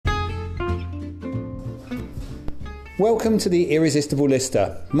Welcome to the Irresistible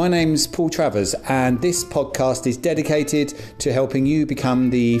Lister. My name's Paul Travers, and this podcast is dedicated to helping you become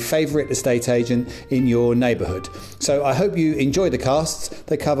the favourite estate agent in your neighbourhood. So I hope you enjoy the casts.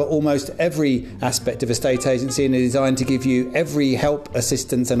 They cover almost every aspect of estate agency and are designed to give you every help,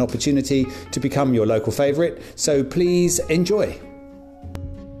 assistance and opportunity to become your local favourite. So please enjoy.